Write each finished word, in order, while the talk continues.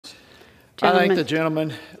I thank the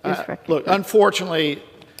gentleman. Look, unfortunately,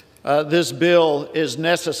 this bill is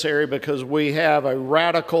necessary because we have a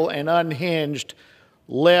radical and unhinged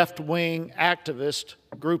left-wing activist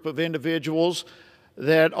group of individuals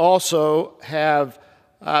that also have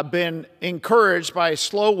been encouraged by a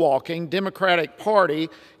slow-walking Democratic Party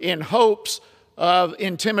in hopes of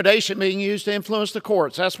intimidation being used to influence the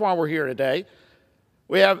courts. That's why we're here today.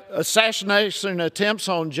 We have assassination attempts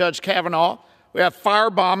on Judge Kavanaugh. We have fire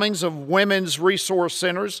bombings of women's resource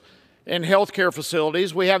centers and healthcare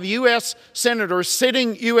facilities. We have U.S. senators,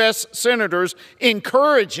 sitting U.S. senators,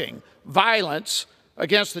 encouraging violence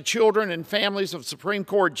against the children and families of Supreme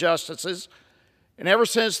Court justices. And ever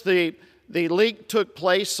since the leak took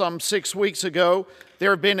place some 6 weeks ago,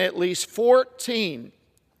 there have been at least 14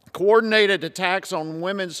 coordinated attacks on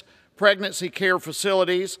women's pregnancy care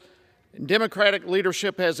facilities. And Democratic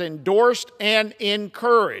leadership has endorsed and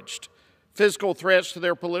encouraged physical threats to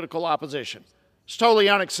their political opposition. It's totally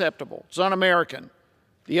unacceptable. It's un-American.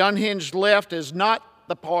 The unhinged left is not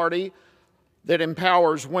the party that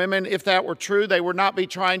empowers women. If that were true, they would not be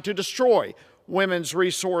trying to destroy women's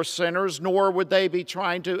resource centers, nor would they be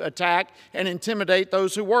trying to attack and intimidate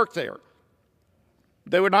those who work there.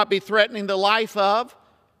 They would not be threatening the life of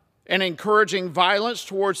and encouraging violence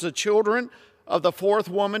towards the children of the fourth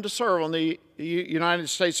woman to serve on the United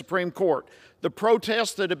States Supreme Court. The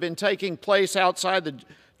protests that have been taking place outside the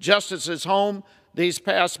justice's home these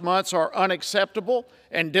past months are unacceptable,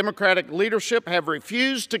 and Democratic leadership have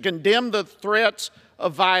refused to condemn the threats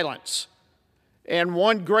of violence. And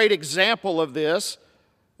one great example of this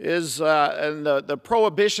is the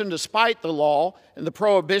prohibition, despite the law, and the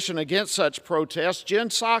prohibition against such protests. Jen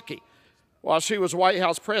Psaki, while she was White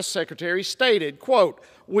House press secretary, stated, quote,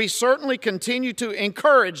 "We certainly continue to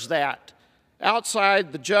encourage that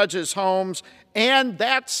outside the judges' homes, and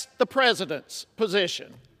that's the president's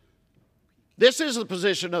position." This is the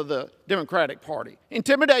position of the Democratic Party.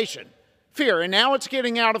 Intimidation, fear, and now it's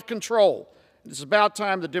getting out of control. It's about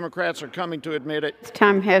time the Democrats are coming to admit it.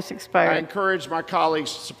 Time has expired. I encourage my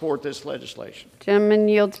colleagues to support this legislation. Gentleman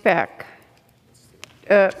yields back.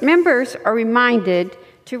 Members are reminded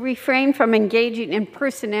to refrain from engaging in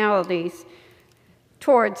personalities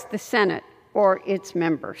towards the Senate or its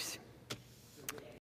members.